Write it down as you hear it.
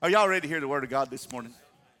Are y'all ready to hear the Word of God this morning?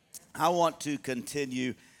 I want to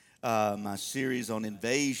continue my series on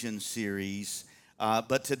invasion series,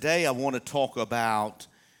 but today I want to talk about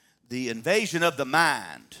the invasion of the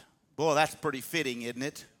mind. Boy, that's pretty fitting, isn't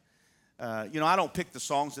it? I don't pick the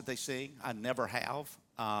songs that they sing. I never have.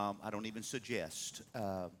 I don't even suggest.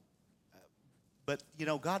 But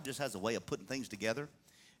God just has a way of putting things together,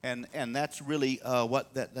 and that's really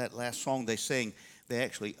what that last song they sang. They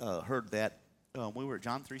actually heard that. We were at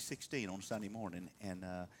John 3:16 on Sunday morning, and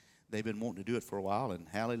they've been wanting to do it for a while, and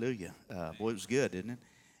hallelujah. Boy, it was good, didn't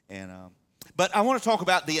it? But I want to talk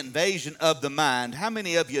about the invasion of the mind. How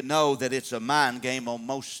many of you know that it's a mind game on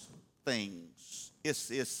most things?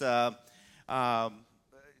 There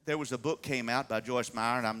was a book came out by Joyce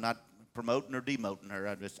Meyer, and I'm not promoting or demoting her.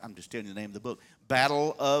 I'm just telling you the name of the book.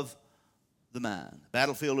 Battle of the Mind,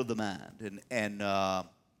 Battlefield of the Mind. And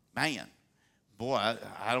man, boy,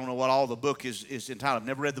 I don't know what all the book is entitled. I've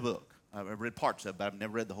never read the book. I've read parts of it, but I've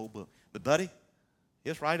never read the whole book. But, buddy,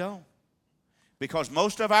 it's right on. Because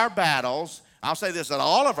most of our battles, I'll say this, that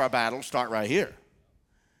all of our battles start right here.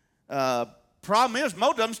 Problem is,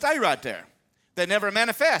 most of them stay right there. They never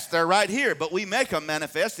manifest. They're right here, but we make them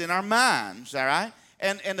manifest in our minds, all right?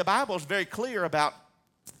 And the Bible is very clear about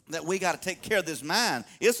that we got to take care of this mind.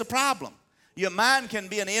 It's a problem. Your mind can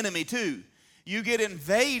be an enemy, too. You get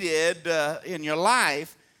invaded in your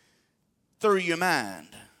life through your mind.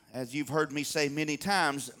 As you've heard me say many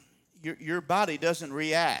times, your body doesn't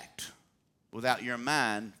react without your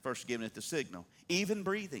mind first giving it the signal. Even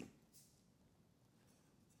breathing.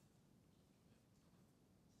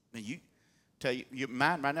 Now you tell your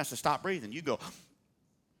mind right now to stop breathing. You go,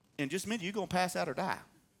 in just a minute, you're going to pass out or die.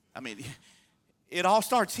 I mean, it all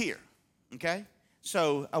starts here, okay?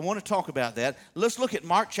 So I want to talk about that. Let's look at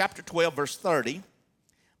Mark chapter 12, verse 30.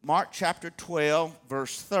 Mark chapter 12,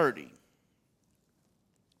 verse 30.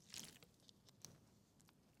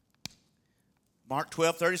 Mark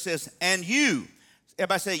 12, 30 says, and you,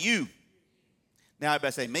 everybody say you. Now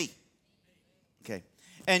everybody say me. Okay.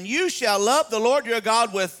 And you shall love the Lord your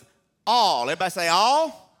God with all. Everybody say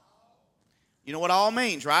all. You know what all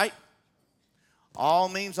means, right? All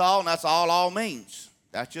means all, and that's all means.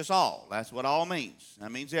 That's just all. That's what all means.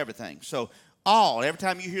 That means everything. So all, every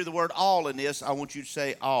time you hear the word all in this, I want you to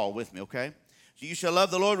say all with me, okay? So you shall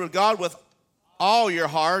love the Lord with God with all your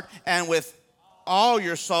heart and with all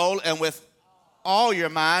your soul and with all your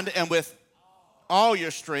mind and with all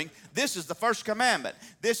your strength. This is the first commandment.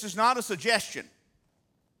 This is not a suggestion.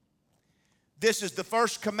 This is the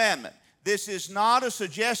first commandment. This is not a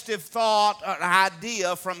suggestive thought or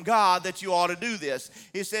idea from God that you ought to do this.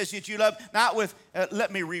 It says that you love, not with,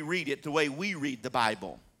 let me reread it the way we read the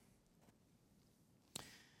Bible.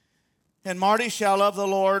 And Marty shall love the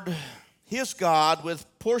Lord his God with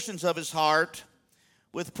portions of his heart,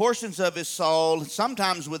 with portions of his soul,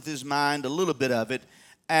 sometimes with his mind, a little bit of it,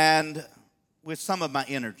 and with some of my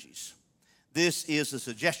energies. This is a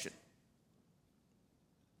suggestion.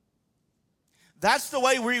 That's the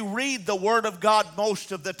way we read the Word of God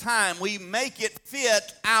most of the time. We make it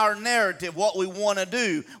fit our narrative, what we want to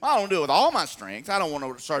do. Well, I don't do it with all my strength. I don't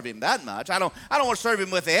want to serve Him that much. I don't want to serve Him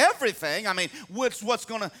with everything. I mean,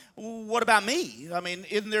 what about me? I mean,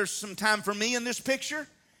 isn't there some time for me in this picture?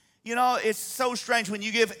 You know, it's so strange when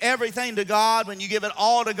you give everything to God, when you give it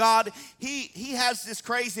all to God. He has this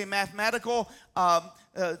crazy mathematical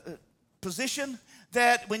position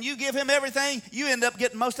that when you give Him everything, you end up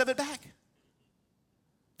getting most of it back.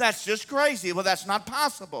 That's just crazy. Well, that's not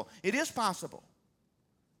possible. It is possible.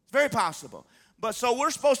 It's very possible. But so we're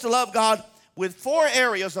supposed to love God with 4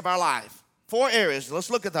 areas of our life. 4 areas. Let's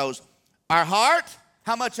look at those. Our heart,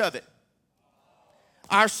 how much of it?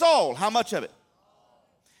 Our soul, how much of it?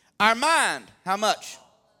 Our mind, how much?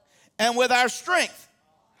 And with our strength,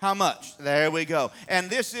 how much? There we go. And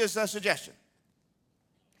this is a suggestion.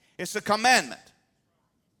 It's a commandment.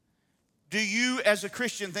 Do you, as a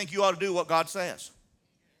Christian, think you ought to do what God says?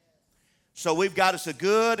 So we've got us a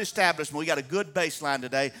good establishment. We got a good baseline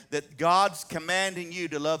today that God's commanding you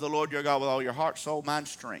to love the Lord your God with all your heart, soul, mind,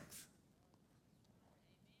 strength.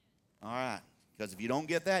 All right. Because if you don't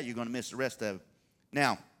get that, you're going to miss the rest of it.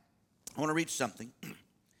 Now, I want to read something.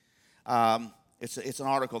 It's an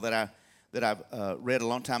article that I've read a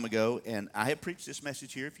long time ago, and I have preached this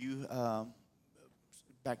message here. If you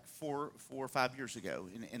back 4 or 5 years ago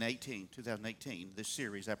in 2018, this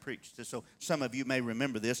series I preached. So some of you may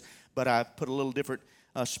remember this, but I put a little different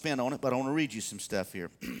spin on it. But I want to read you some stuff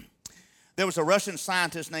here. There was a Russian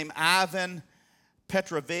scientist named Ivan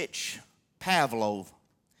Petrovich Pavlov.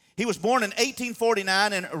 He was born in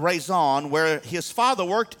 1849 in Ryazan, where his father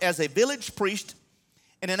worked as a village priest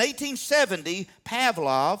And in 1870,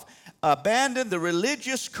 Pavlov abandoned the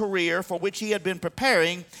religious career for which he had been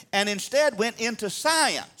preparing and instead went into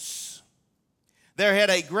science. There he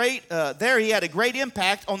had a great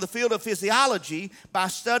impact on the field of physiology by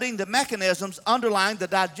studying the mechanisms underlying the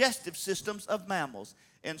digestive systems of mammals.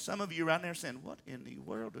 And some of you around there are saying, what in the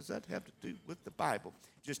world does that have to do with the Bible?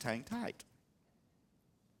 Just hang tight.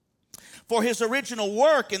 For his original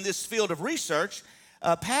work in this field of research,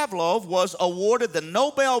 Pavlov was awarded the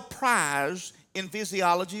Nobel Prize in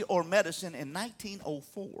Physiology or Medicine in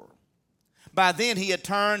 1904. By then, he had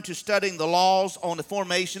turned to studying the laws on the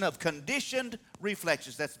formation of conditioned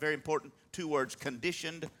reflexes. That's very important, 2 words,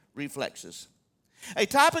 conditioned reflexes. A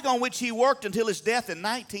topic on which he worked until his death in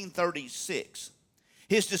 1936.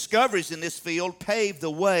 His discoveries in this field paved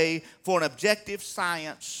the way for an objective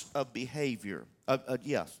science of behavior.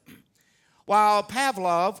 While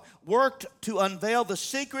Pavlov worked to unveil the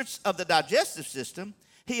secrets of the digestive system,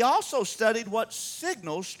 he also studied what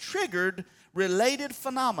signals triggered related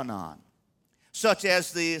phenomenon, such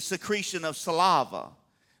as the secretion of saliva.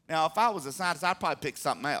 Now, if I was a scientist, I'd probably pick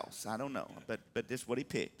something else. I don't know, but this is what he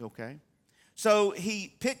picked, okay? So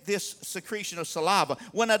he picked this secretion of saliva.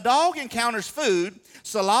 When a dog encounters food,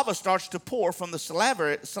 saliva starts to pour from the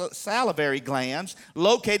salivary glands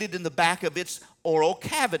located in the back of its oral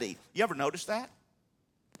cavity. You ever notice that?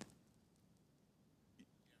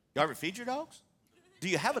 You ever feed your dogs? Do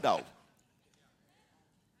you have a dog?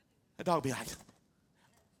 A dog will be like,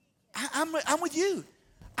 I'm with you.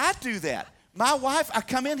 I do that. My wife, I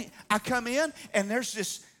come in, and there's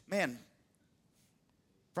this,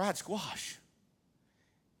 fried squash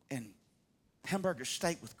and hamburger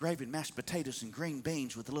steak with gravy and mashed potatoes and green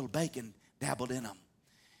beans with a little bacon dabbled in them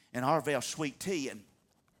and Arvale sweet tea, and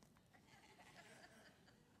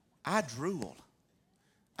I drool.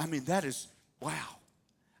 That is, wow.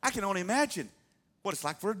 I can only imagine what it's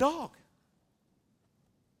like for a dog.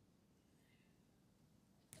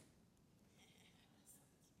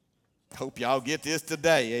 Hope y'all get this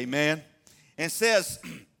today, amen. And it says,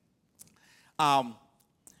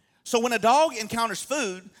 so when a dog encounters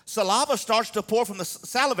food, saliva starts to pour from the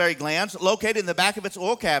salivary glands located in the back of its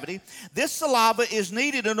oral cavity. This saliva is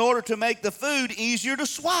needed in order to make the food easier to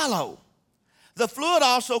swallow. The fluid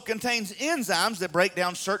also contains enzymes that break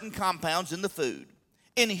down certain compounds in the food.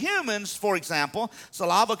 In humans, for example,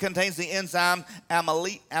 saliva contains the enzyme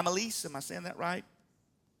amylase. Am I saying that right?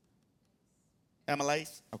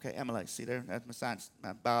 Amylase? Okay, amylase. See there? That's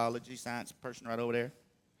my biology science person right over there.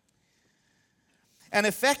 An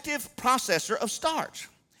effective processor of starch.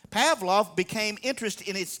 Pavlov became interested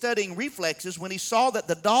in studying reflexes when he saw that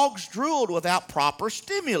the dogs drooled without proper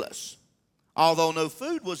stimulus. Although no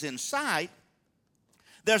food was in sight,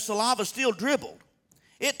 their saliva still dribbled.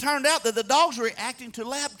 It turned out that the dogs were reacting to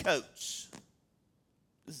lab coats.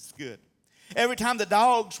 This is good. Every time the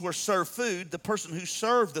dogs were served food, the person who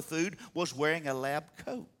served the food was wearing a lab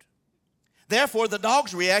coat. Therefore, the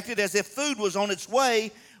dogs reacted as if food was on its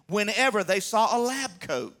way whenever they saw a lab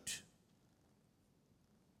coat.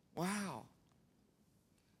 Wow.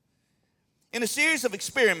 In a series of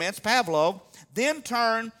experiments, Pavlov then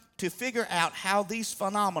turned to figure out how these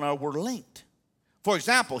phenomena were linked. For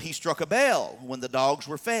example, he struck a bell when the dogs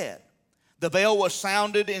were fed. The bell was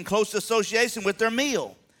sounded in close association with their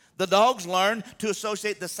meal. The dogs learned to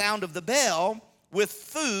associate the sound of the bell with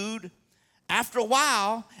food. After a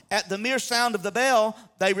while, at the mere sound of the bell,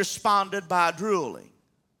 they responded by drooling.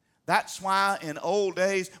 That's why in old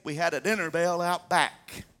days we had a dinner bell out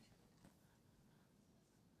back.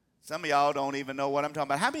 Some of y'all don't even know what I'm talking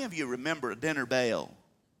about. How many of you remember a dinner bell?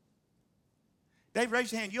 Dave,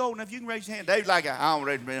 raise your hand. You old enough, you can raise your hand. Dave's like, I don't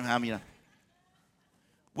raise my hand. How many?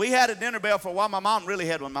 We had a dinner bell for a while. My mom really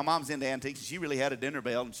had one. My mom's into antiques, and she really had a dinner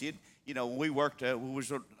bell. And she'd, when we worked, we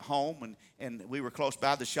was at home, and we were close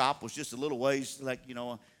by. The shop was just a little ways,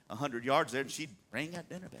 100 yards there, and she'd ring that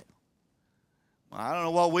dinner bell. Well, I don't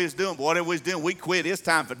know what we was doing, but whatever we was doing, we quit. It's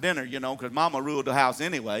time for dinner, because Mama ruled the house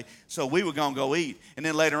anyway. So we were going to go eat. And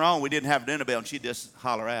then later on, we didn't have a dinner bell, and she'd just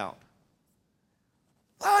holler out,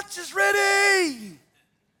 "Lunch is ready!"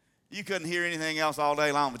 You couldn't hear anything else all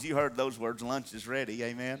day long, but you heard those words, lunch is ready,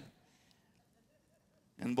 amen?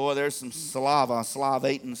 And boy, there's some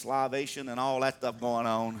salivation, and all that stuff going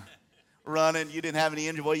on. Running, you didn't have any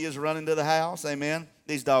injury while you was running to the house, amen?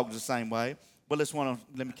 These dogs are the same way. But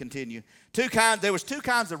let me continue. There was two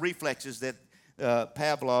kinds of reflexes that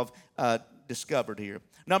Pavlov discovered here.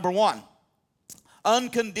 Number one,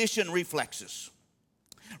 unconditioned reflexes.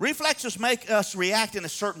 Reflexes make us react in a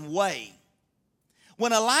certain way.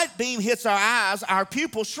 When a light beam hits our eyes, our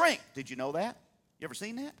pupils shrink. Did you know that? You ever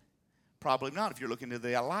seen that? Probably not. If you're looking into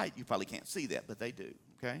the light, you probably can't see that, but they do,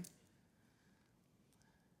 okay?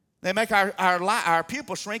 They make our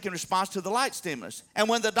pupils shrink in response to the light stimulus. And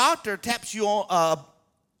when the doctor taps you on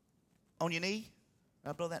your knee,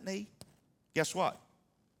 right below that knee, guess what?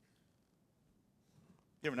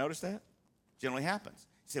 You ever notice that? Generally happens.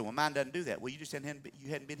 You say, well, mine doesn't do that. Well, you just hadn't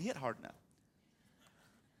been hit hard enough.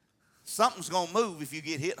 Something's going to move if you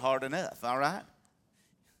get hit hard enough, all right?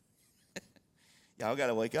 Y'all got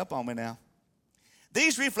to wake up on me now.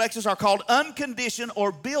 These reflexes are called unconditioned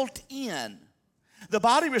or built in. The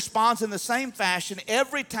body responds in the same fashion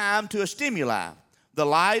every time to a stimuli. The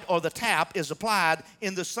light or the tap is applied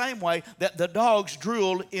in the same way that the dogs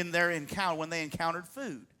drooled in their encounter when they encountered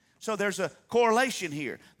food. So there's a correlation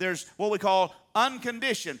here. There's what we call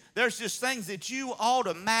unconditioned. There's just things that you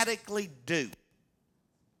automatically do.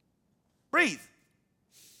 Breathe.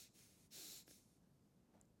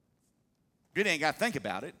 You ain't got to think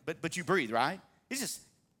about it, but you breathe, right? It's just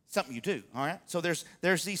something you do, all right? So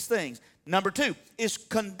there's these things. Number 2 is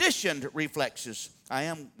conditioned reflexes. I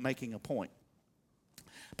am making a point.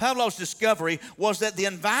 Pavlov's discovery was that the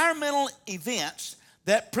environmental events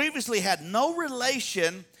that previously had no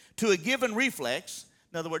relation to a given reflex,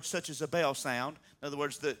 in other words, such as a bell sound, in other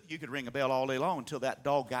words, you could ring a bell all day long until that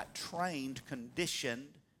dog got trained, conditioned.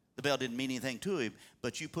 The bell didn't mean anything to him,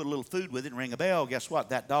 but you put a little food with it and ring a bell, guess what?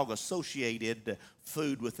 That dog associated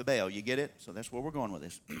food with the bell. You get it? So that's where we're going with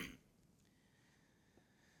this.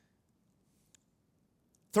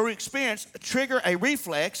 Through experience, trigger a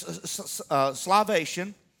reflex,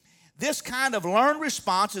 salivation. This kind of learned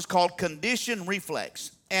response is called conditioned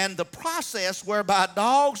reflex. And the process whereby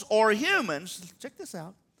dogs or humans, check this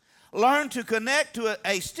out, learn to connect to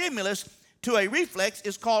a stimulus to a reflex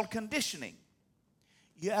is called conditioning.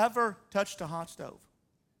 You ever touched a hot stove?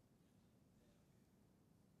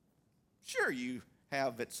 Sure you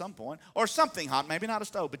have at some point. Or something hot, maybe not a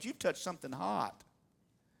stove, but you've touched something hot.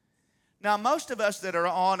 Now, most of us that are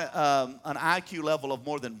on an IQ level of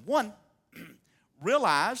more than 1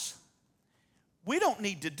 realize we don't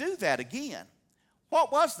need to do that again.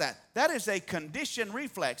 What was that? That is a conditioned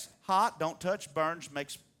reflex. Hot, don't touch, burns,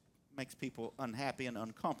 makes people unhappy and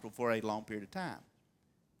uncomfortable for a long period of time.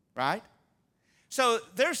 Right? So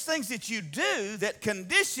there's things that you do that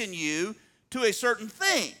condition you to a certain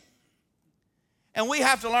thing. And we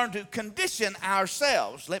have to learn to condition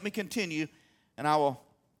ourselves. Let me continue, and I will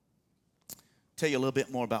tell you a little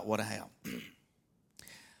bit more about what I have.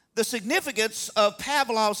 The significance of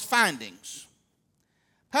Pavlov's findings.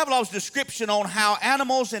 Pavlov's description on how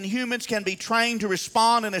animals and humans can be trained to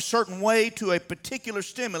respond in a certain way to a particular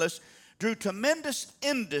stimulus drew tremendous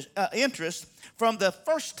interest from the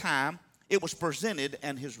first time it was presented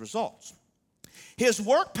and his results. His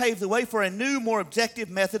work paved the way for a new, more objective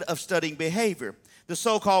method of studying behavior. The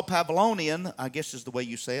so-called Pavlovian, I guess is the way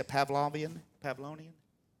you say it, Pavlovian? Yeah, Pavlovian.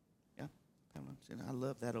 I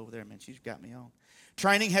love that over there, man. She's got me on.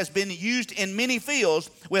 Training has been used in many fields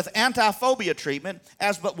with anti-phobia treatment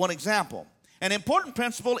as but one example. An important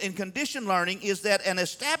principle in conditioned learning is that an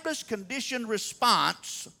established conditioned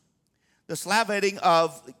response, the salivating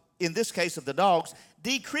of, in this case of the dogs,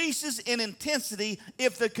 decreases in intensity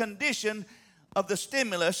if the condition of the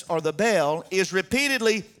stimulus or the bell is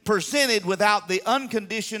repeatedly presented without the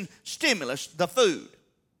unconditioned stimulus, the food.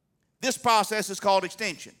 This process is called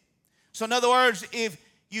extinction. So in other words, if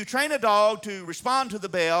you train a dog to respond to the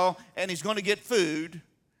bell and he's going to get food,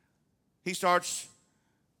 he starts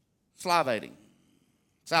salivating.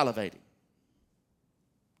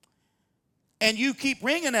 And you keep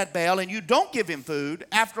ringing that bell and you don't give him food,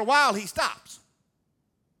 after a while he stops.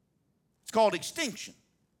 It's called extinction.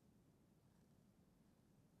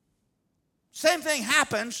 Same thing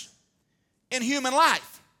happens in human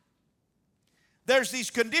life. There's these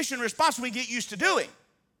conditioned responses we get used to doing.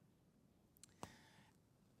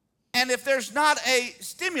 And if there's not a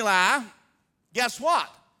stimuli, guess what?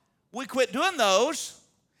 We quit doing those,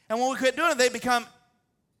 and when we quit doing it, they become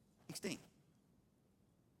extinct.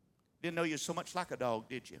 Didn't know you were so much like a dog,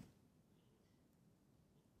 did you?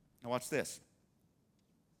 Now watch this.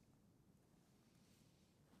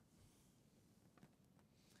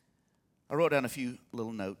 I wrote down a few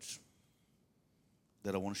little notes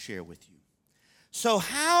that I want to share with you. So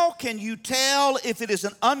how can you tell if it is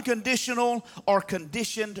an unconditional or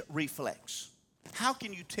conditioned reflex? How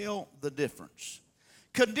can you tell the difference?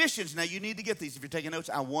 Conditions, now you need to get these. If you're taking notes,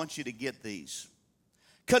 I want you to get these.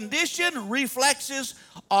 Conditioned reflexes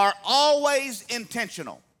are always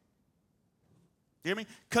intentional. You hear me?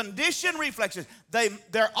 Conditioned reflexes,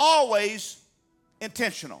 they're always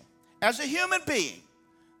intentional. As a human being,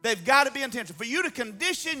 they've got to be intentional. For you to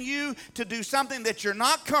condition you to do something that you're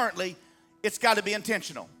not currently, it's got to be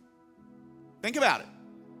intentional. Think about it.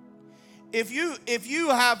 If you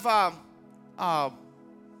have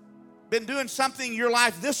been doing something in your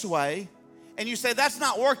life this way, and you say, that's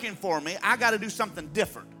not working for me, I got to do something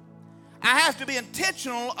different. I have to be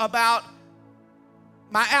intentional about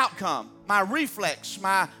my outcome, my reflex,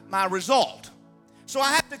 my result. So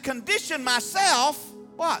I have to condition myself,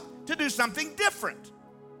 what? To do something different.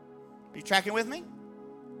 Are you tracking with me?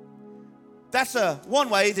 That's one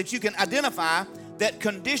way that you can identify that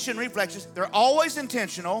conditioned reflexes, they're always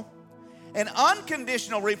intentional, and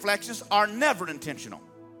unconditional reflexes are never intentional.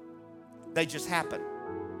 They just happen.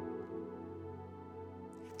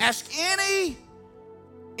 Ask any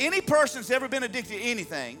person that's ever been addicted to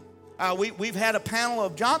anything. We've had a panel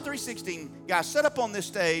of John 3:16 guys set up on this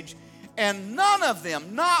stage, and none of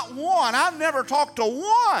them, not one, I've never talked to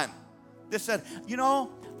one that said, you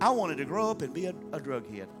know, I wanted to grow up and be a drug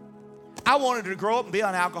head. I wanted to grow up and be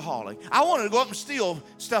an alcoholic. I wanted to go up and steal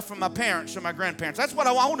stuff from my parents or my grandparents. That's what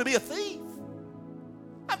I wanted to be, a thief.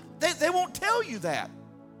 They won't tell you that.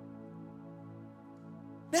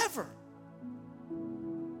 Never.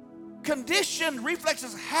 Conditioned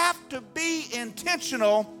reflexes have to be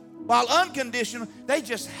intentional, while unconditional, they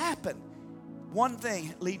just happen. One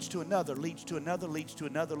thing leads to another, leads to another, leads to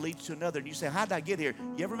another, leads to another. And you say, how did I get here?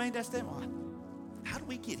 You ever made that statement? How did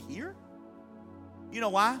we get here? You know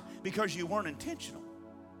why? Because you weren't intentional.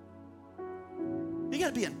 You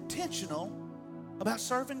got to be intentional about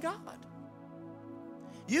serving God.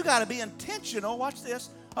 You got to be intentional, watch this,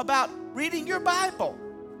 about reading your Bible.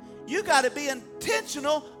 You got to be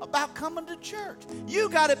intentional about coming to church. You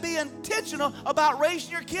got to be intentional about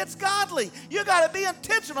raising your kids godly. You got to be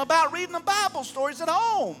intentional about reading the Bible stories at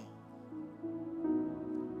home.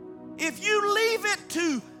 If you leave it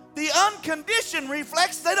to the unconditioned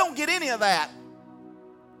reflex, they don't get any of that.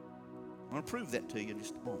 I'm going to prove that to you in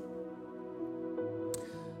just a moment.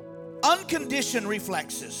 Unconditioned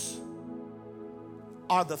reflexes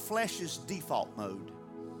are the flesh's default mode.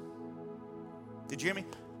 Did you hear me?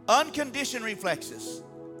 Unconditioned reflexes,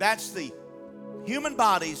 that's the human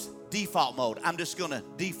body's default mode. I'm just going to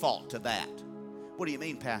default to that. What do you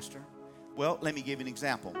mean, Pastor? Well, let me give you an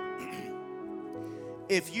example.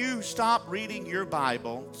 If you stop reading your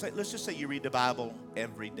Bible, let's just say you read the Bible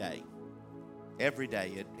every day. Every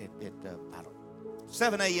day I don't know,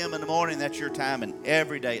 7 a.m. in the morning, that's your time, and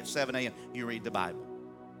every day at 7 a.m. you read the Bible.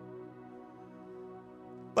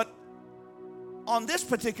 But on this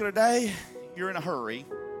particular day, you're in a hurry,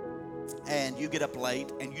 and you get up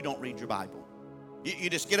late, and you don't read your Bible. You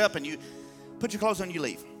just get up, and you put your clothes on, and you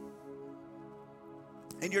leave.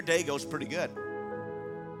 And your day goes pretty good.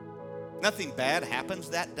 Nothing bad happens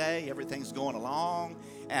that day. Everything's going along.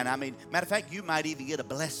 And I mean, matter of fact, you might even get a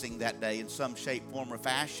blessing that day in some shape, form, or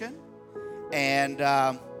fashion. And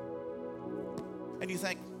you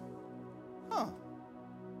think, I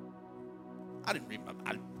didn't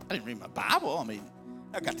read my Bible. I mean,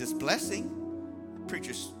 I got this blessing. The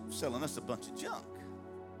preacher's selling us a bunch of junk.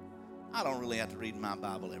 I don't really have to read my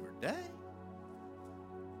Bible every day.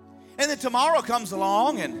 And then tomorrow comes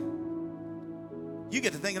along, and you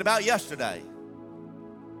get to thinking about yesterday.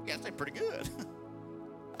 Yesterday pretty good.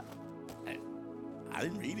 I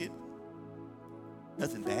didn't read it.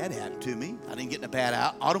 Nothing bad happened to me. I didn't get in a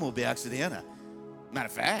bad automobile accident. Matter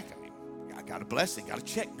of fact, I mean, I got a blessing, got a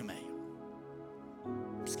check in the mail.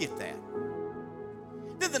 Skip that.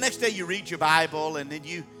 Then the next day you read your Bible, and then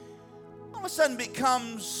you all of a sudden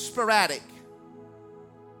becomes sporadic.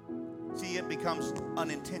 See, it becomes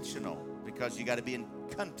unintentional because you got to be in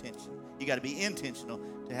contention. You got to be intentional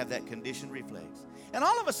to have that conditioned reflex. And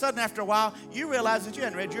all of a sudden, after a while, you realize that you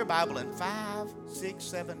hadn't read your Bible in 5, 6,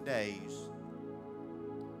 7 days.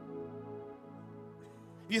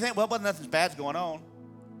 You think, well, nothing bad's going on.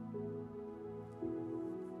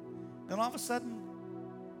 Then all of a sudden,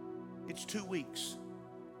 it's 2 weeks.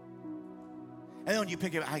 And then when you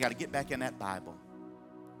pick it up, I got to get back in that Bible.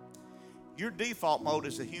 Your default mode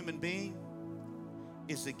as a human being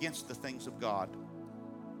is against the things of God.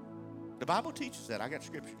 The Bible teaches that. I got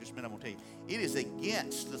scripture just a minute, I'm going to tell you. It is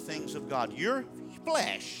against the things of God. Your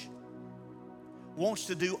flesh wants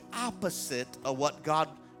to do opposite of what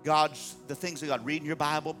the things of God. Reading your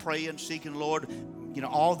Bible, praying, seeking the Lord,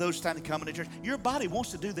 all those times coming to church. Your body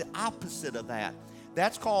wants to do the opposite of that.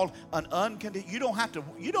 That's called an unconditional.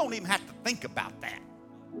 You don't even have to think about that.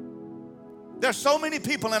 There's so many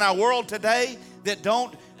people in our world today that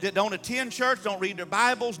don't attend church, don't read their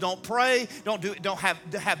Bibles, don't pray, don't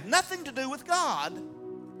have nothing to do with God.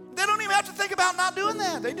 They don't even have to think about not doing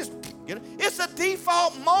that. They just get it. It's a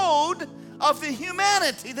default mode of the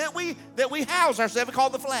humanity that we house ourselves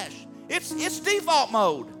called the flesh. It's default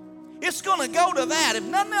mode. It's going to go to that. If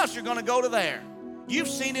nothing else, you're going to go to there. You've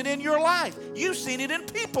seen it in your life. You've seen it in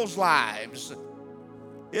people's lives.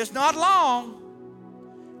 It's not long.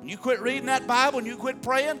 When you quit reading that Bible and you quit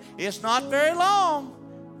praying, it's not very long.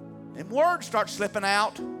 Them words start slipping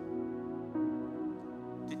out.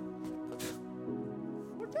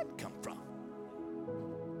 Where'd that come from?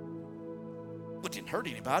 Well, it didn't hurt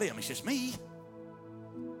anybody. I mean, it's just me.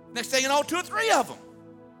 Next thing you know, 2 or 3 of them.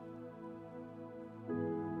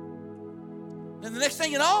 And the next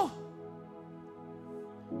thing you know,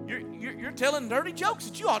 you're telling dirty jokes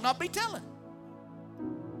that you ought not be telling.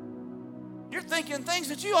 You're thinking things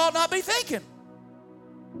that you ought not be thinking.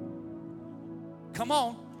 Come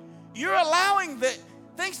on. You're allowing the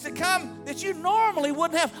things to come that you normally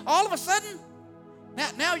wouldn't have. All of a sudden,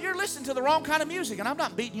 now you're listening to the wrong kind of music. And I'm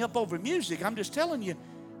not beating you up over music. I'm just telling you,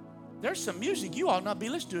 there's some music you ought not be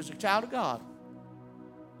listening to as a child of God.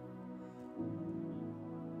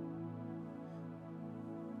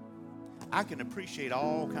 I can appreciate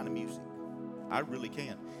all kind of music. I really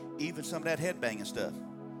can. Even some of that headbanging stuff.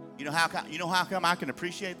 You know how come I can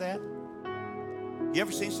appreciate that? You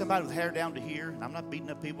ever seen somebody with hair down to here? And I'm not beating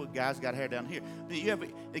up people. Guys got hair down here.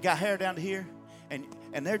 They got hair down to here, and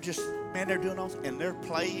they're just, man, they're doing all, and they're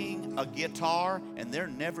playing a guitar, and they're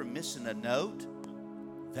never missing a note.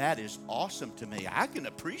 That is awesome to me. I can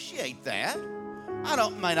appreciate that.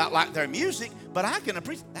 May not like their music, but I can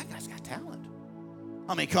appreciate that guy's got talent.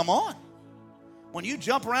 I mean, come on. When you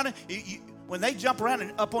jump around, when they jump around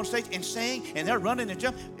and up on stage and sing, and they're running and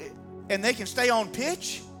jump, and they can stay on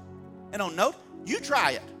pitch and on note, you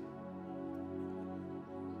try it.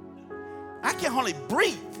 I can hardly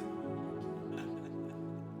breathe.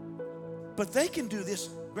 But they can do this.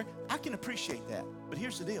 I can appreciate that. But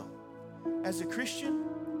here's the deal. As a Christian,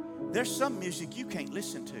 there's some music you can't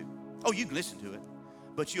listen to. Oh, you can listen to it,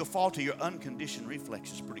 but you'll fall to your unconditioned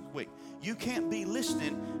reflexes pretty quick. You can't be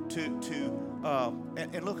listening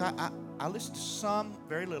and look, I listen to some,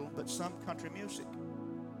 very little, but some country music.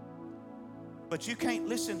 But you can't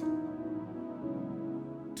listen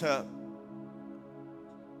to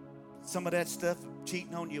some of that stuff,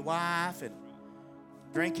 cheating on your wife and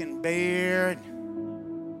drinking beer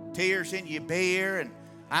and tears in your beer and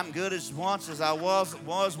I'm good as once as I was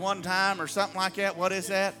one time or something like that. What is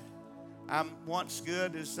that? I'm once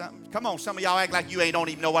good as something. Come on, some of y'all act like you don't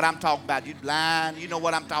even know what I'm talking about. You lying. You know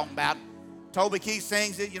what I'm talking about. Toby Keith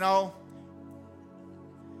sings it, you know.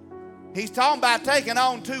 He's talking about taking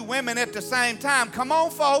on 2 women at the same time. Come on,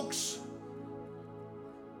 folks.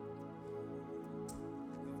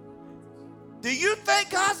 Do you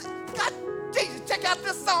think God, Jesus, check out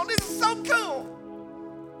this song. This is so cool.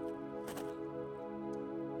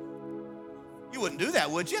 You wouldn't do that,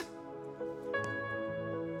 would you?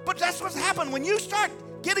 But that's what's happened when you start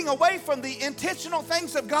getting away from the intentional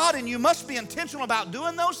things of God, and you must be intentional about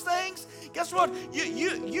doing those things. Guess what?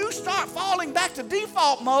 You start falling back to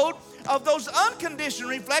default mode of those unconditioned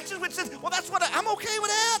reflections, which says, well, that's what I'm okay with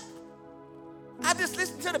that. I just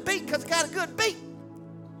listen to the beat because it's got a good beat.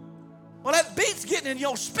 Well, that beat's getting in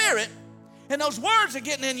your spirit, and those words are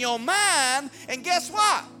getting in your mind, and guess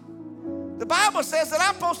what? The Bible says that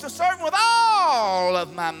I'm supposed to serve Him with all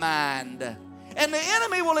of my mind. And the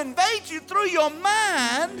enemy will invade you through your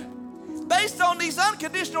mind based on these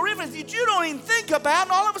unconditional reflexes that you don't even think about,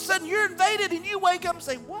 and all of a sudden you're invaded and you wake up and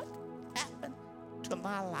say, what happened to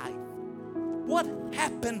my life? What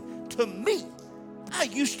happened to me? I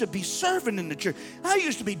used to be serving in the church. I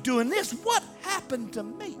used to be doing this. What happened to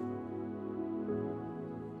me?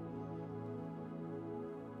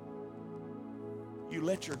 You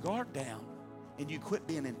let your guard down and you quit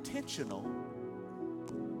being intentional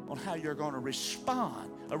on how you're going to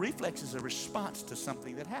respond. A reflex is a response to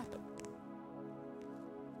something that happened.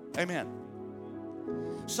 Amen.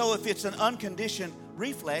 So if it's an unconditioned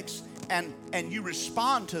reflex and you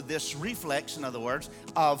respond to this reflex, in other words,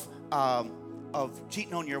 of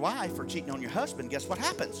cheating on your wife or cheating on your husband, guess what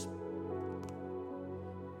happens?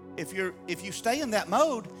 If you stay in that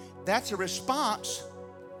mode, that's a response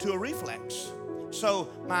to a reflex. So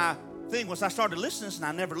my thing was I started listening to this and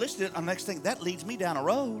I never listened to it. And the next thing, that leads me down a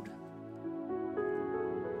road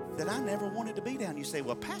that I never wanted to be down. You say,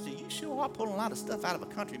 well, Pastor, you sure are pulling a lot of stuff out of a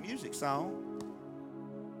country music song.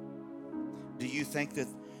 Do you think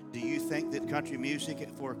that country music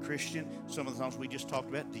for a Christian, some of the songs we just talked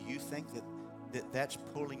about, do you think that's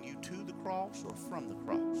pulling you to the cross or from the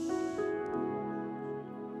cross?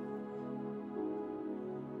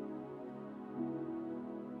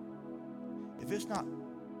 If it's not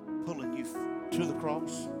pulling you to the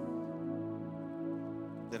cross,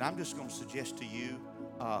 then I'm just going to suggest to you,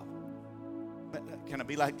 can I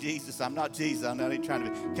be like Jesus? I'm not Jesus. I'm not even trying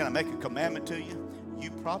to be. Can I make a commandment to you?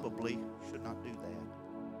 You probably should not do that.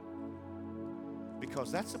 Because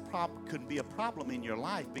that's a problem, could be a problem in your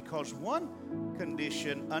life, because one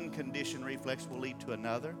condition, unconditioned reflex, will lead to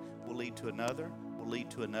another, will lead to another, will lead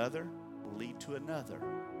to another, will lead to another.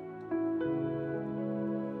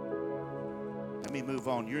 Let me move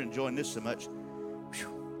on. You're enjoying this so much. Whew.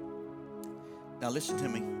 Now listen to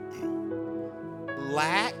me.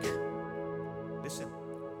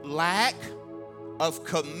 Lack of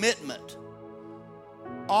commitment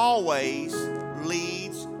always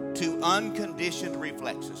leads to unconditioned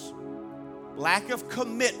reflexes. Lack of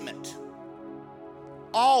commitment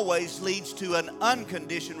always leads to an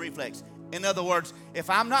unconditioned reflex. In other words, if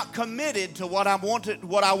I'm not committed to what I want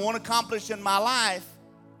to accomplish in my life,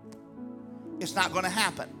 it's not going to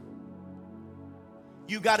happen.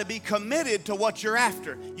 You got to be committed to what you're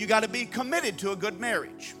after. You got to be committed to a good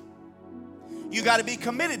marriage. You got to be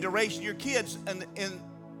committed to raising your kids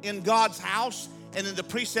in God's house and in the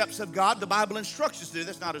precepts of God. The Bible instructs us to do.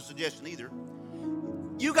 That's not a suggestion either.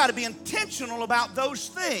 You got to be intentional about those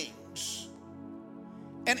things.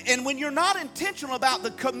 And when you're not intentional about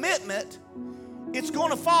the commitment, it's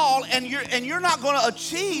going to fall, and you're not going to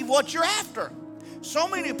achieve what you're after. So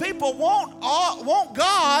many people want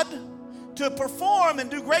God to perform and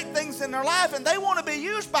do great things in their life, and they want to be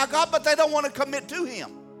used by God, but they don't want to commit to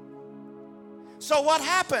Him. So what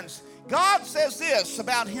happens? God says this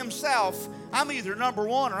about Himself: I'm either number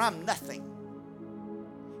one or I'm nothing.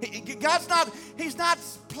 He's not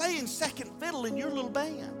playing second fiddle in your little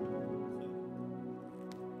band.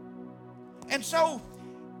 And so,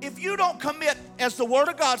 if you don't commit, as the Word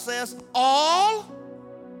of God says,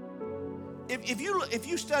 if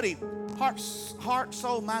you study heart,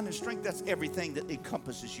 soul, mind, and strength, that's everything that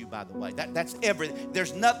encompasses you, by the way. That's everything.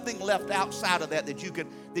 There's nothing left outside of that you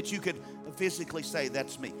could physically say,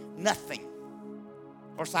 that's me. Nothing.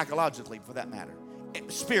 Or psychologically, for that matter.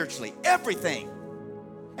 Spiritually, everything.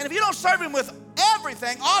 And if you don't serve Him with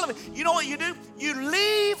everything, all of it, you know what you do? You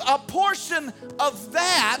leave a portion of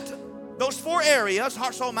that, those four areas,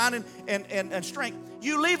 heart, soul, mind, and strength.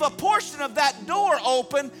 You leave a portion of that door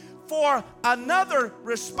open for another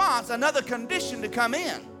response, another condition to come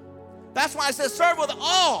in. That's why it says serve with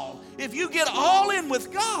all. If you get all in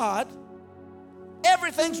with God,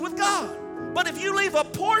 everything's with God. But if you leave a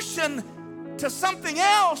portion to something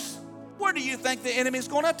else, where do you think the enemy is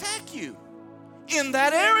going to attack you? In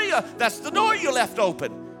that area. That's the door you left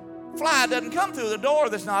open. Fly doesn't come through the door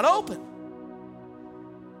that's not open.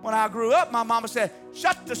 When I grew up, my mama said,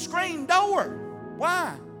 shut the screen door.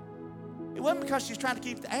 Why? It wasn't because she's trying to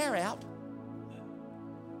keep the air out.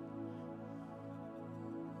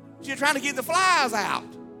 She's trying to keep the flies out.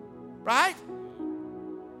 Right?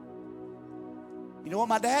 You know what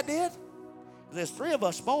my dad did? There's three of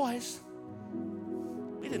us boys.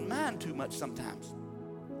 We didn't mind too much sometimes.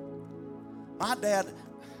 My dad,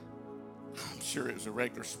 I'm sure it was a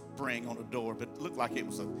regular spring on a door, but it looked like it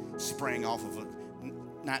was a spring off of a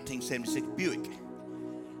 1976 Buick.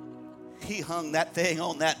 He hung that thing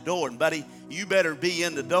on that door, and buddy, you better be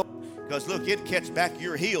in the door, because look, it'd catch back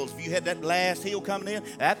your heels. If you had that last heel coming in,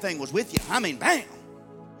 that thing was with you. I mean, bam.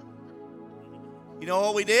 You know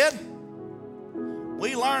what we did?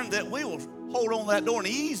 We learned that we will hold on to that door and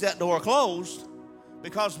ease that door closed,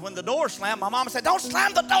 because when the door slammed, my mama said, don't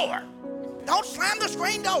slam the door. Don't slam the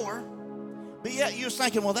screen door. But yet you was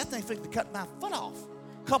thinking, well, that thing's fixing to cut my foot off.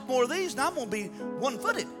 A couple more of these, and I'm going to be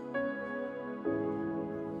one-footed.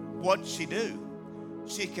 What'd she do?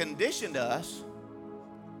 She conditioned us,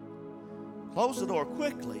 close the door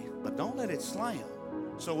quickly, but don't let it slam.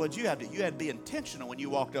 So what you had to do? You had to be intentional when you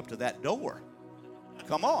walked up to that door.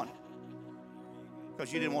 Come on.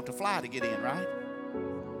 Because you didn't want the fly to get in, right?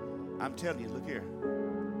 I'm telling you, look here.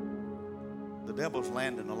 The devil's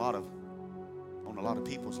landing on a lot of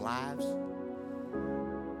people's lives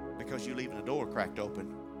because you're leaving the door cracked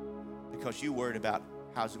open, because you're worried about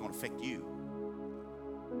how's it going to affect you.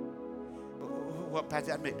 Well,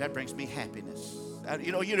 Pastor, that brings me happiness.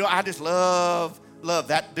 You know, I just love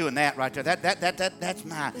that, doing that right there. That's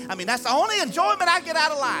mine. I mean, that's the only enjoyment I get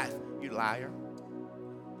out of life. You liar.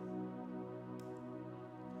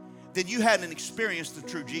 Then you hadn't experienced the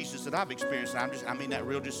true Jesus that I've experienced. I mean that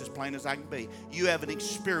real, just as plain as I can be. You haven't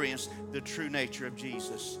experienced the true nature of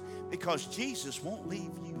Jesus, because Jesus won't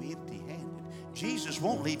leave you empty-handed. Jesus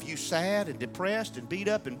won't leave you sad and depressed and beat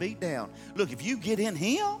up and beat down. Look, if you get in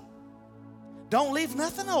Him, don't leave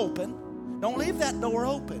nothing open. Don't leave that door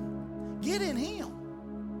open. Get in Him.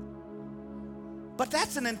 But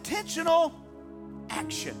that's an intentional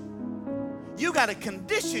action. You got to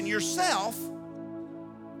condition yourself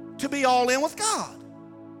to be all in with God.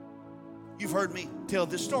 You've heard me tell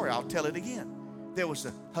this story. I'll tell it again. There was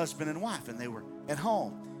a husband and wife, and they were at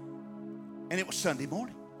home. And it was Sunday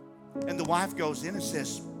morning. And the wife goes in and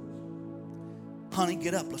says, honey,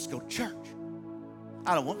 get up. Let's go to church.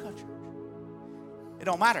 I don't want to go to church. It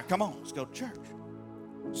don't matter. Come on, let's go to church.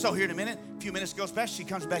 So here in a minute, a few minutes goes past, she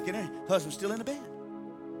comes back in there. Husband's still in the bed.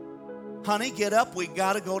 Honey, get up. We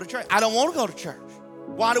got to go to church. I don't want to go to church.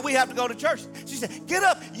 Why do we have to go to church? She said, get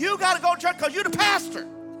up. You got to go to church because you're the pastor.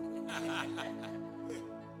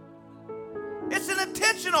 It's an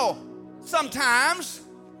intentional sometimes.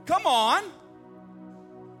 Come on.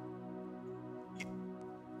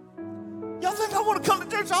 Y'all think I want to come to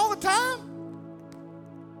church all the time?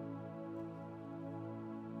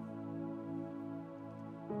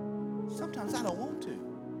 Sometimes I don't want to.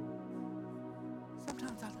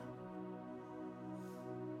 Sometimes I don't.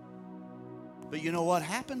 But you know what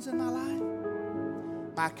happens in my life?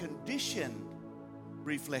 My condition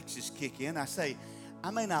reflexes kick in. I say, I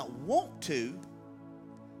may not want to,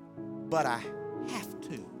 but I have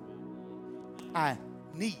to. I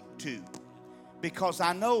need to. Because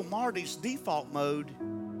I know Marty's default mode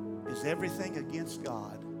is everything against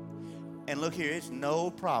God. And look here, it's no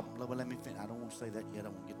problem. Well, let me finish. I don't want to say that yet. I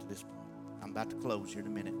won't get to this point. I'm about to close here in a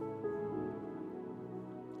minute.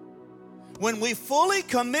 When we fully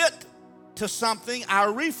commit to something,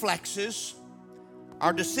 our reflexes,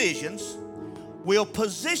 our decisions, will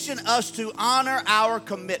position us to honor our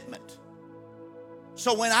commitment.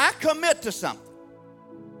 So when I commit to something,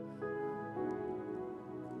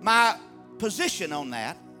 my position on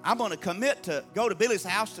that, I'm going to commit to go to Billy's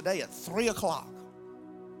house today at 3 o'clock.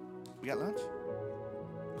 We got lunch?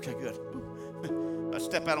 Okay, good. I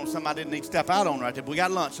step out on something I didn't need to step out on right there. But we got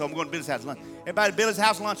lunch, so I'm going to Billy's house lunch. Everybody at Billy's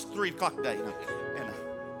house lunch at 3 o'clock today. You know?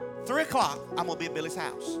 And 3 o'clock, I'm going to be at Billy's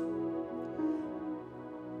house.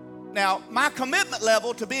 Now, my commitment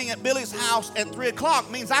level to being at Billy's house at 3 o'clock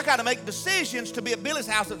means I got to make decisions to be at Billy's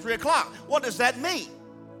house at 3 o'clock. What does that mean?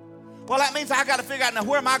 Well, that means I got to figure out now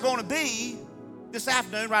where am I going to be this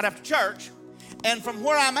afternoon right after church, and from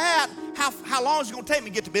where I'm at, how long is it going to take me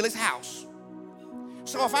to get to Billy's house?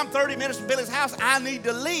 So if I'm 30 minutes from Billy's house, I need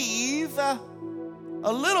to leave a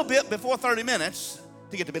little bit before 30 minutes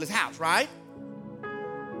to get to Billy's house, right?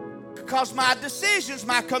 Because my decisions,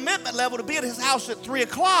 my commitment level to be at his house at 3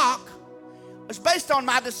 o'clock is based on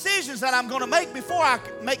my decisions that I'm going to make before I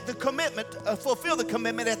make the commitment, fulfill the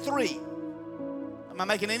commitment at 3. Am I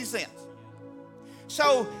making any sense?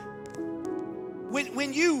 So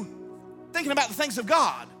when you thinking about the things of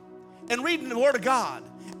God and reading the Word of God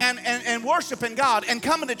and worshiping God and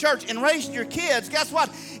coming to church and raising your kids, guess what?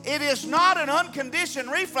 It is not an unconditioned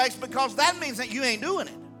reflex, because that means that you ain't doing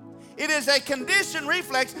it. It is a conditioned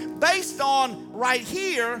reflex based on right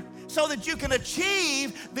here so that you can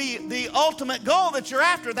achieve the ultimate goal that you're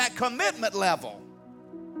after, that commitment level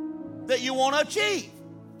that you want to achieve.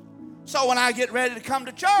 So when I get ready to come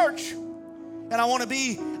to church and I want to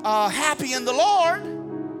be happy in the Lord,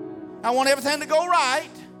 I want everything to go right.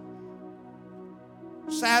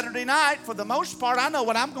 Saturday night, for the most part, I know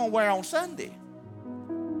what I'm going to wear on Sunday.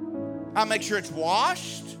 I make sure it's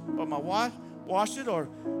washed, or my wife washed it, or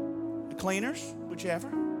the cleaners,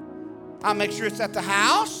 whichever. I make sure it's at the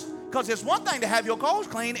house, because it's one thing to have your clothes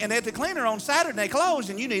clean and at the cleaner on Saturday they close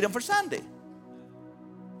and you need them for Sunday.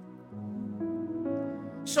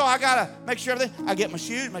 So I got to make sure everything, I get my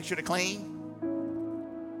shoes, make sure they're clean.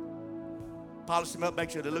 Polish them up,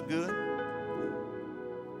 make sure they look good.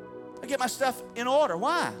 I get my stuff in order.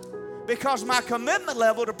 Why? Because my commitment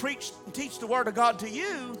level to preach and teach the Word of God to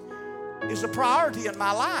you is a priority in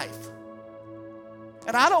my life.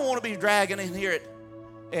 And I don't want to be dragging in here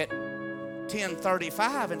at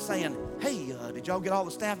 10:35 and saying, hey, did y'all get all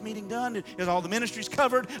the staff meeting done? Is all the ministries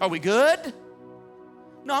covered? Are we good?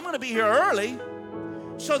 No, I'm going to be here early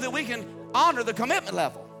so that we can honor the commitment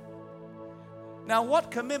level. Now,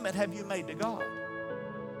 what commitment have you made to God?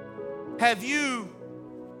 Have you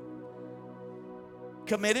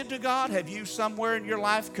committed to God? Have you somewhere in your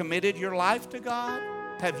life committed your life to God?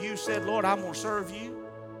 Have you said, Lord, I'm going to serve you?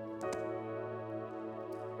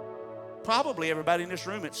 Probably everybody in this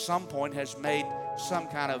room at some point has made some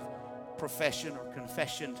kind of profession or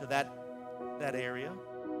confession to that area.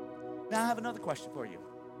 Now, I have another question for you.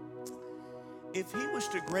 If he was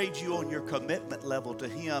to grade you on your commitment level to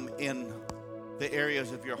him in the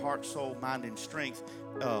areas of your heart, soul, mind, and strength,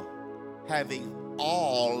 having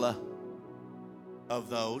all of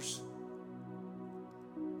those,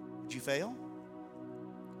 would you fail?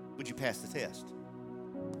 Would you pass the test?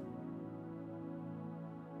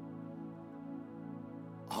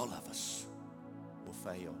 All of us will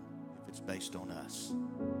fail if it's based on us.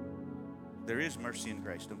 There is mercy and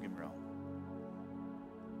grace, don't get me wrong.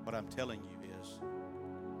 What I'm telling you is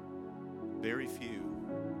very few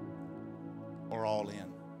or all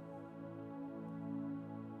in.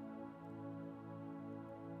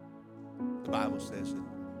 The Bible says that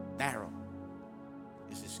narrow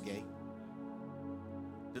is this gate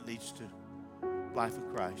that leads to life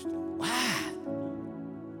with Christ.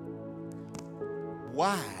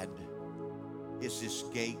 Wide is this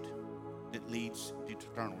gate that leads to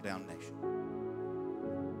eternal damnation.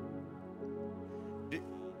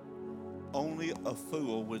 Only a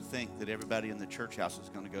fool would think that everybody in the church house is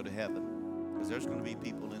going to go to heaven, because there's going to be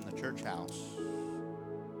people in the church house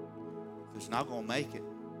that's not going to make it.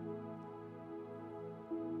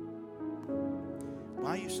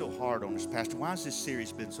 Why are you so hard on us, Pastor? Why has this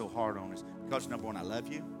series been so hard on us? Because number one, I love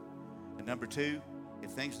you. And number two,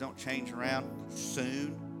 if things don't change around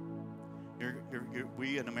soon,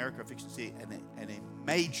 we in America are fixing to see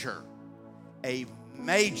a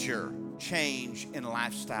major change in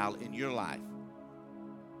lifestyle in your life.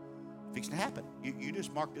 Fixing to happen. You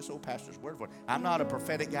just mark this old pastor's word for it. I'm not a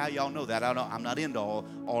prophetic guy. Y'all know that. I'm not into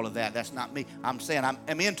all of that. That's not me. I'm saying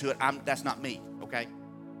I'm into it. That's not me. Okay.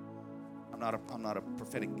 I'm not a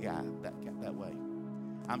prophetic guy that way.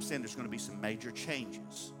 I'm saying there's going to be some major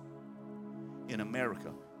changes in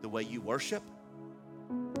America. The way you worship.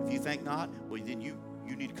 If you think not, well then you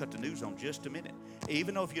need to cut the news on just a minute.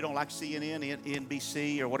 Even though if you don't like CNN,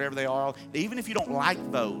 NBC, or whatever they are, even if you don't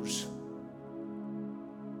like those,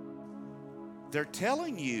 they're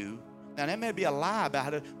telling you, now that may be a lie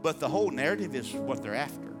about it, but the whole narrative is what they're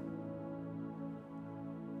after.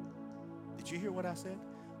 Did you hear what I said?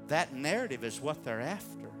 That narrative is what they're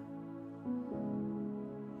after.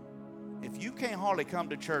 If you can't hardly come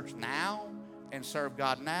to church now and serve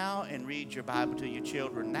God now and read your Bible to your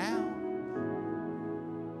children now,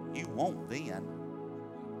 you won't then.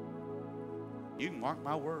 You can mark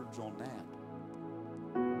my words on that.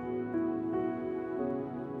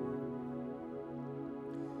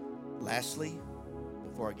 Lastly,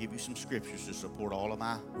 before I give you some scriptures to support all of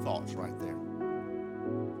my thoughts right there,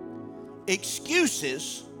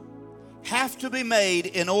 excuses have to be made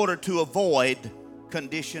in order to avoid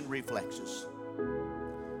conditioned reflexes.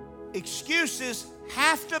 Excuses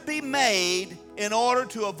have to be made in order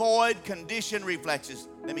to avoid conditioned reflexes.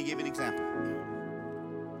 Let me give you an example.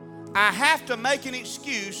 I have to make an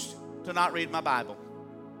excuse to not read my Bible.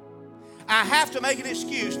 I have to make an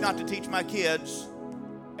excuse not to teach my kids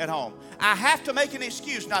at home. I have to make an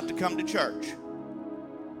excuse not to come to church.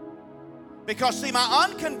 Because, see, my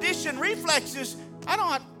unconditioned reflexes,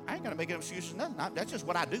 I ain't going to make an excuse for nothing. That's just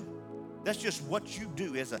what I do. That's just what you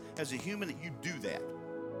do as a human, that you do that.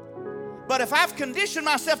 But if I've conditioned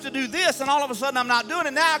myself to do this and all of a sudden I'm not doing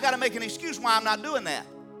it, now I've got to make an excuse why I'm not doing that.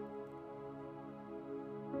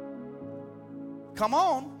 Come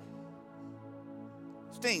on.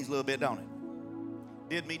 Stings a little bit, don't it?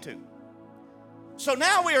 Did me too. So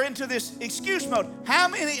now we're into this excuse mode. How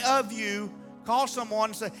many of you call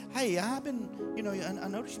someone and say, hey, I've been, I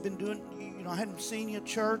noticed you've been doing, I hadn't seen you at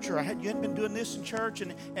church, or you hadn't been doing this in church,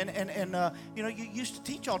 and you used to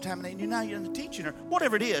teach all the time, and now you're in the teaching, or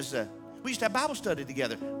whatever it is. We used to have Bible study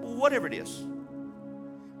together. Whatever it is.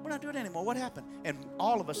 We're not doing it anymore. What happened? And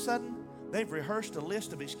all of a sudden, they've rehearsed a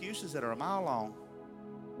list of excuses that are a mile long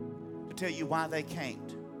to tell you why they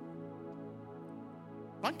can't.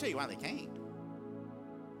 I can tell you why they can't.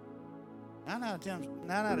 9 out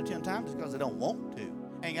of 10 times it's because they don't want to.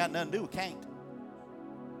 Ain't got nothing to do with can't.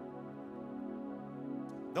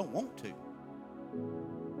 Don't want to.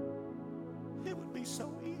 It would be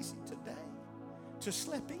so easy today to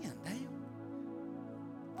slip in. Damn,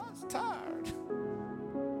 I was tired.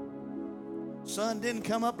 Sun didn't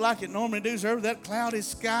come up like it normally does over that cloudy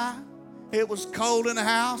sky. It was cold in the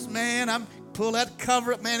house, man. I pull that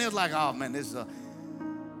cover up, man. It was like, oh man, this is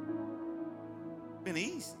been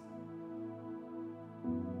easy.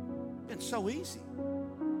 Been so easy.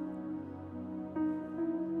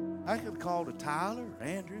 I could have called to Tyler or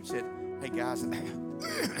Andrew and said, hey guys,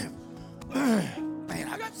 man,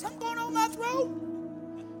 I got something going on my throat.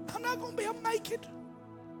 I'm not going to be able to make it.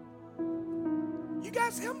 You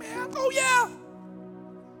guys help me out? Oh, yeah.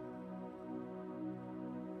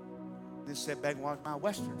 Just sit back and watch my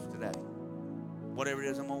westerns today. Whatever it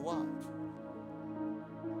is I'm going to watch.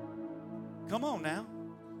 Come on now.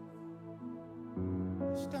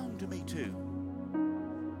 It's done to me too.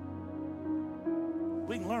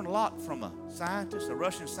 We can learn a lot from a scientist, a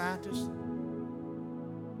Russian scientist,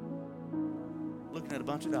 looking at a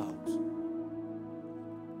bunch of dogs.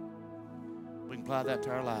 We can apply that to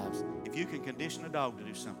our lives. If you can condition a dog to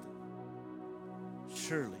do something,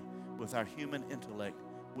 surely with our human intellect,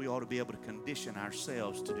 we ought to be able to condition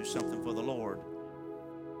ourselves to do something for the Lord.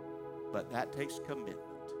 But that takes commitment.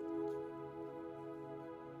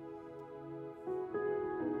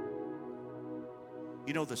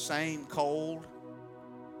 You know, the same cold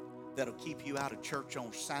that'll keep you out of church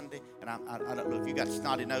on Sunday. And I don't know if you got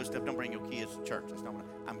snotty nose stuff, don't bring your kids to church. That's not what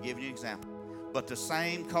I'm giving you an example. But the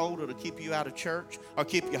same cold that'll keep you out of church or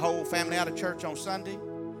keep your whole family out of church on Sunday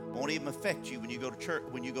won't even affect you when you go to church,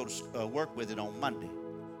 when you go to work with it on Monday.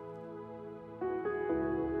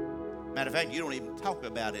 Matter of fact, you don't even talk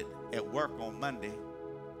about it at work on Monday.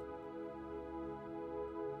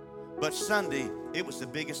 But Sunday, it was the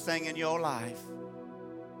biggest thing in your life.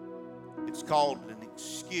 It's called an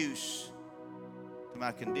excuse to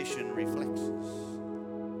my conditioned reflexes.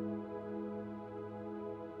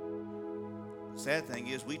 The sad thing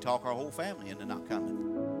is we talk our whole family into not coming.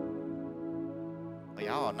 Well,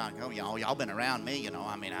 y'all are not going. Y'all been around me, you know.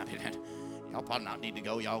 I mean, y'all probably not need to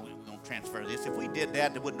go. Y'all gonna transfer this. If we did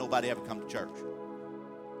that, then wouldn't nobody ever come to church.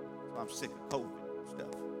 So I'm sick of COVID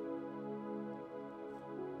stuff.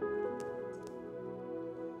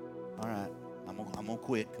 All right, I'm gonna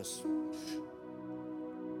quit because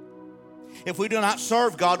if we do not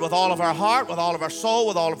serve God with all of our heart, with all of our soul,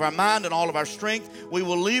 with all of our mind, and all of our strength, we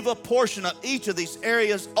will leave a portion of each of these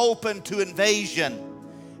areas open to invasion.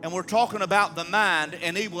 And we're talking about the mind,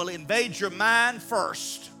 and He will invade your mind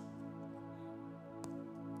first.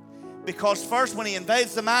 Because first, when He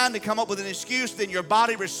invades the mind to come up with an excuse, then your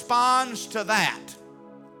body responds to that.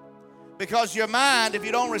 Because your mind, if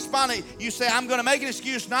you don't respond, you say, I'm going to make an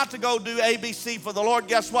excuse not to go do ABC for the Lord.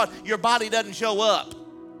 Guess what? Your body doesn't show up.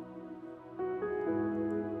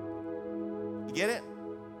 You get it?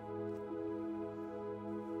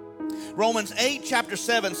 Romans 8, chapter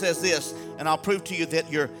 7 says this, and I'll prove to you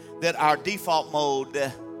that our default mode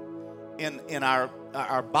in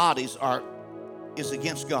our bodies is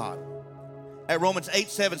against God. At Romans 8,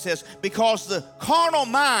 7 says, because the carnal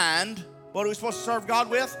mind, what are we supposed to serve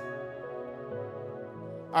God with?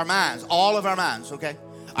 Our minds, all of our minds, okay?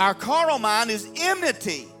 Our carnal mind is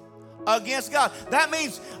enmity against God. That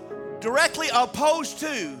means directly opposed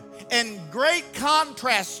to, in great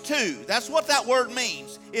contrast to. That's what that word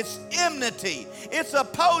means. It's enmity. It's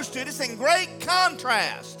opposed to it. It's in great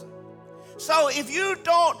contrast. So if you're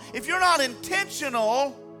not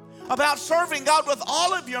intentional about serving God with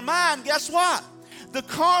all of your mind, guess what? The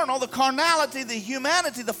carnality, the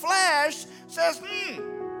humanity, the flesh says,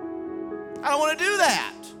 I don't want to do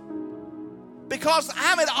that. Because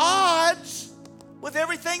I'm at odds with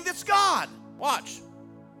everything that's God. Watch.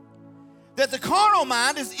 That the carnal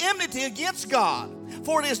mind is enmity against God,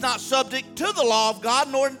 for it is not subject to the law of God,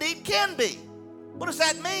 nor indeed can be. What does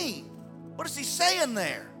that mean? What is he saying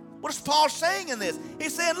there? What is Paul saying in this?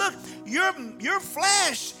 He's saying, look, your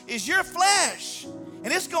flesh is your flesh,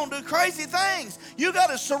 and it's going to do crazy things. You got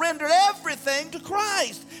to surrender everything to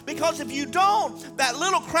Christ, because if you don't, that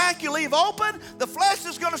little crack you leave open, the flesh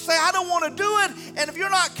is going to say, I don't want to do it, and if you're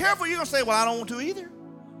not careful, you're going to say, well, I don't want to either.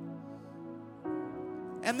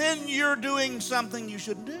 And then you're doing something you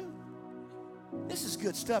shouldn't do. This is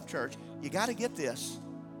good stuff, church. You got to get this.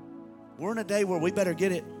 We're in a day where we better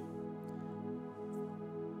get it.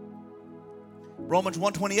 Romans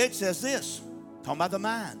 1:28 says this, talking about the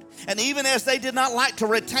mind. And even as they did not like to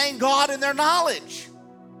retain God in their knowledge.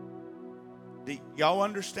 Do y'all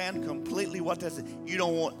understand completely what that's? They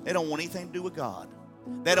don't want anything to do with God.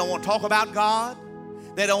 They don't want to talk about God.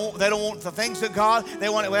 They don't want the things of God. They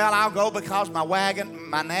want it, well, I'll go because my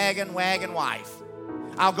nagging wife.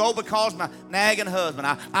 I'll go because my nagging husband.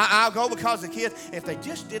 I'll go because the kids. If they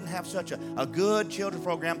just didn't have such a good children's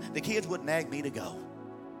program, the kids wouldn't nag me to go.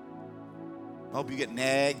 I hope you get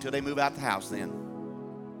nagged till they move out the house then.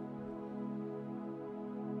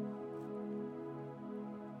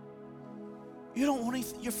 You don't want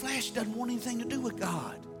anything, your flesh doesn't want anything to do with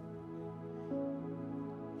God.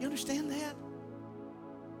 You understand that?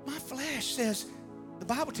 My flesh says, the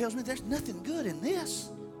Bible tells me there's nothing good in this.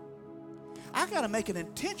 I got to make an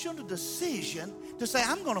intentional decision to say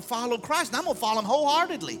I'm going to follow Christ, and I'm going to follow Him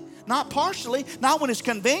wholeheartedly, not partially, not when it's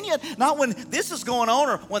convenient, not when this is going on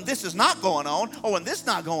or when this is not going on or when this is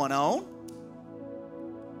not going on.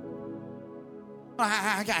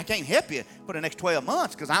 I can't help you for the next 12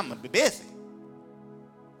 months because I'm going to be busy.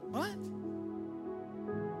 What?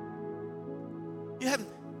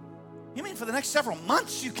 You mean for the next several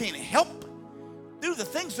months you can't help do the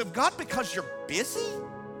things of God because you're busy?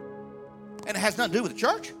 And it has nothing to do with the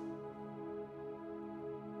church?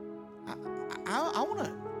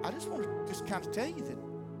 I just want to kind of tell you that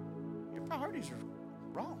your priorities are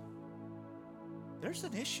wrong. There's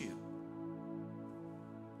an issue.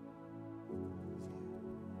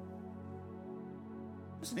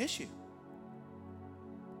 There's an issue.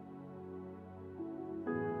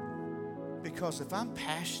 Because if I'm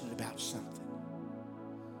passionate about something,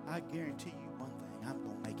 I guarantee you one thing. I'm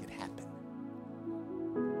going to make it happen.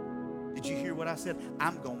 Did you hear what I said?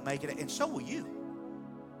 I'm going to make it, and so will you.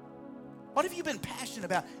 What have you been passionate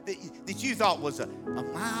about that you thought was a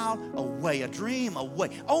mile away, a dream away,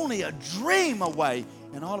 only a dream away,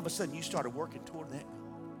 and all of a sudden you started working toward that goal?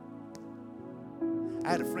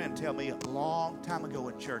 I had a friend tell me a long time ago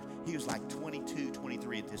in church, he was like 22,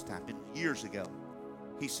 23 at this time, been years ago.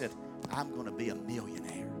 He said, I'm going to be a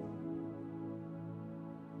millionaire.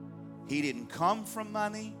 He didn't come from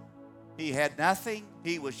money. He had nothing.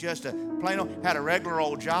 He was just a plain old, had a regular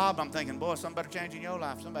old job. I'm thinking, boy, something better change in your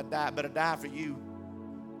life. Somebody better die for you.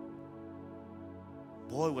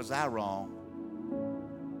 Boy, was I wrong.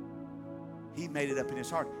 He made it up in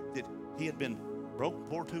his heart that he had been broke and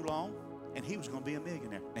poor too long, and he was going to be a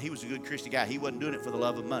millionaire. Now, he was a good Christian guy. He wasn't doing it for the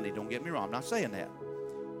love of money. Don't get me wrong. I'm not saying that.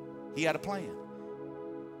 He had a plan.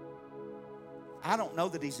 I don't know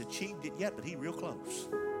that he's achieved it yet, but he's real close.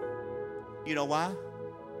 You know why?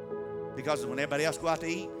 Because when everybody else go out to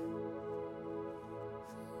eat,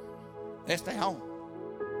 they stay home.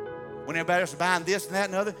 When everybody else was buying this and that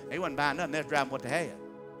and other, they wasn't buying nothing. They was driving what they had.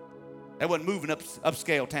 They wasn't moving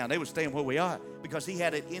upscale town. They was staying where we are because he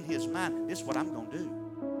had it in his mind. This is what I'm going to do.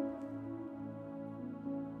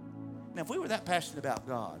 Now, if we were that passionate about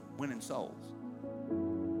God, winning souls,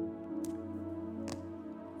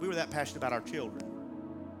 if we were that passionate about our children,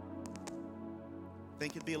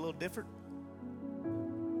 think it'd be a little different?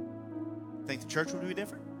 Think the church would be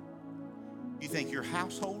different? You think your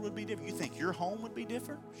household would be different? You think your home would be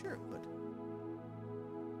different? Sure it would.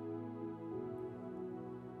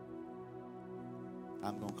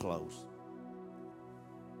 I'm going to close.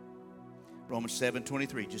 Romans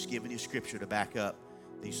 7:23, just giving you scripture to back up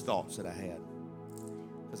these thoughts that I had.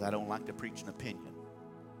 Because I don't like to preach an opinion.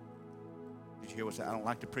 Did you hear what I said? I don't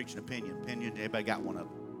like to preach an opinion. Opinion, everybody got one of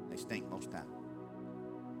them. They stink most of the time.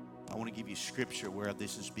 I want to give you scripture where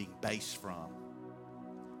this is being based from.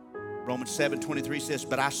 Romans 7:23 says,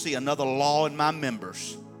 but I see another law in my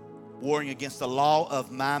members, warring against the law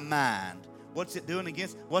of my mind. What's it doing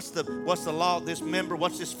against? What's the law of this member?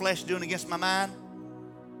 What's this flesh doing against my mind?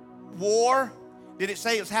 War. Did it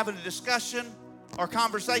say it was having a discussion or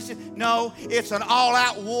conversation? No, it's an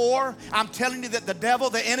all-out war. I'm telling you that the devil,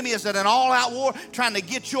 the enemy, is at an all-out war trying to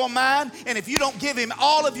get your mind. And if you don't give him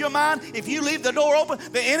all of your mind, if you leave the door open,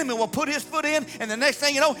 the enemy will put his foot in, and the next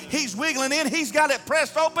thing you know, he's wiggling in. He's got it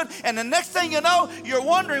pressed open, and the next thing you know, you're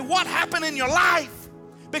wondering what happened in your life.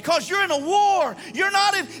 Because you're in a war.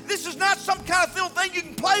 This is not some kind of little thing you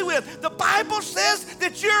can play with. The Bible says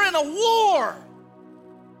that you're in a war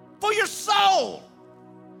for your soul.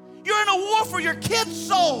 You're in a war for your kid's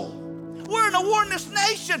soul. We're in a war in this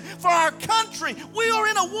nation for our country. We are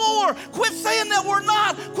in a war. Quit saying that we're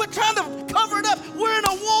not. Quit trying to cover it up. We're in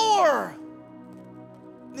a war.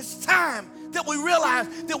 And it's time that we realize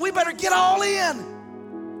that we better get all in.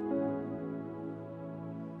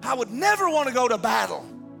 I would never want to go to battle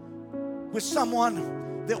with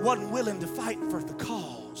someone that wasn't willing to fight for the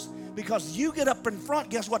cause. Because you get up in front,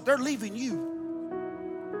 guess what? They're leaving you.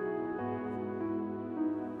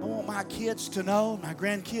 I want my kids to know, my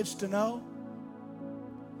grandkids to know,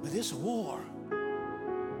 that it's a war.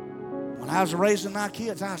 When I was raising my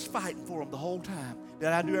kids, I was fighting for them the whole time. Did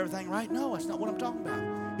I do everything right? No, that's not what I'm talking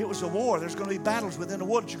about. It was a war. There's going to be battles within the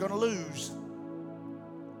war that you're going to lose.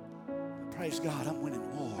 Praise God, I'm winning the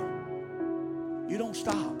war. You don't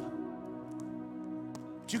stop.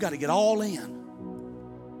 But you got to get all in.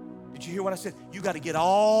 Did you hear what I said? You got to get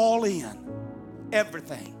all in.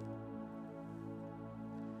 Everything.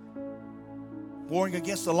 Warring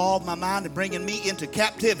against the law of my mind and bringing me into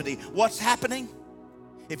captivity. What's happening?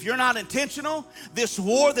 If you're not intentional, this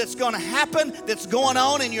war that's going to happen, that's going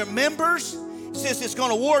on in your members, says it's going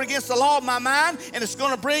to war against the law of my mind, and it's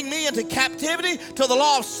going to bring me into captivity to the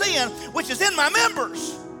law of sin, which is in my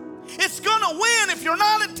members. It's going to win if you're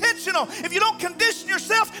not intentional, if you don't condition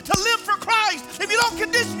yourself to live for Christ, if you don't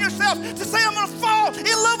condition yourself to say, I'm going to fall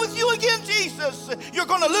in love with you again, Jesus, you're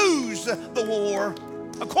going to lose the war.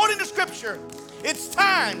 According to Scripture, it's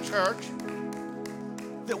time, church,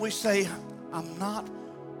 that we say, I'm not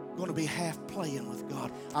going to be half playing with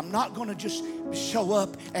God. I'm not going to just show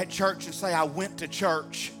up at church and say I went to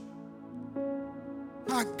church.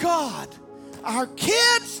 My God, our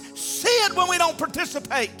kids see it when we don't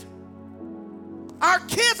participate. Our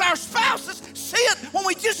kids, our spouses see it when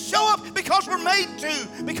we just show up because we're made to,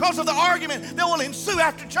 because of the argument that will ensue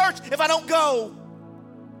after church if I don't go.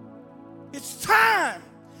 It's time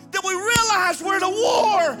that we realize we're in a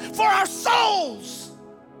war for our souls.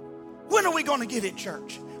 When are we going to get it,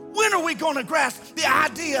 church? When are we going to grasp the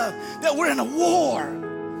idea that we're in a war?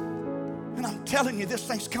 And And I'm telling you, this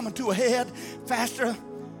thing's coming to a head faster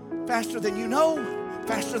than you know,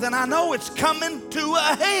 faster than I know. It's coming to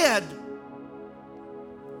a head.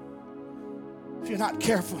 If you're not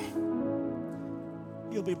careful,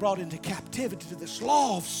 you'll be brought into captivity to this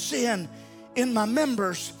law of sin in my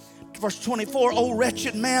members. Verse 24, O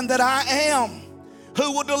wretched man that I am,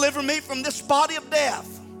 who will deliver me from this body of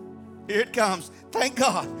death? Here it comes. Thank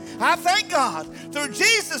God. I thank God through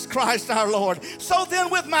Jesus Christ our Lord. So then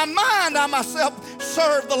with my mind I myself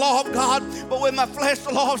serve the law of God, but with my flesh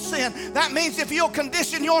the law of sin. That means if you'll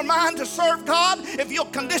condition your mind to serve God, if you'll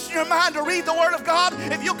condition your mind to read the Word of God,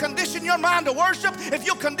 if you'll condition your mind to worship, if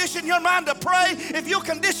you'll condition your mind to pray, if you'll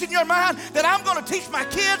condition your mind that I'm going to teach my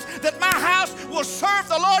kids that my house will serve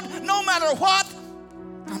the Lord no matter what,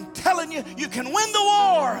 I'm telling you, you can win the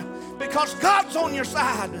war because God's on your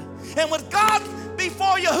side. And with God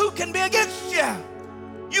before you, who can be against you?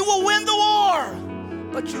 You will win the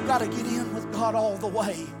war. But you got to get in with God all the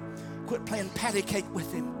way. Quit playing patty cake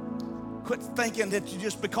with Him. Quit thinking that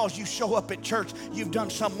just because you show up at church, you've done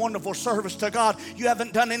some wonderful service to God. You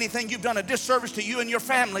haven't done anything. You've done a disservice to you and your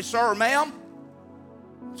family, sir or ma'am.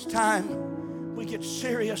 It's time we get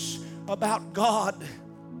serious about God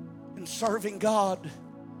and serving God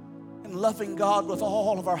and loving God with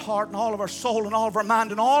all of our heart and all of our soul and all of our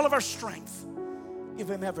mind and all of our strength. Give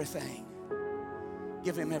Him everything.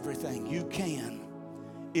 Give Him everything you can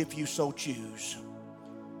if you so choose.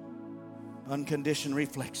 Unconditioned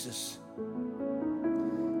reflexes.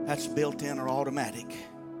 That's built in or automatic.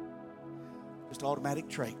 Just automatic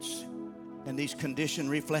traits. And these conditioned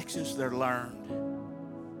reflexes, they're learned.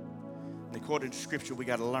 And according to Scripture, we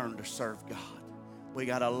got to learn to serve God. We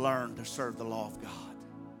got to learn to serve the law of God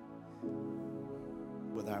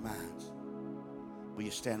with our minds. Will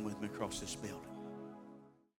you stand with me across this building?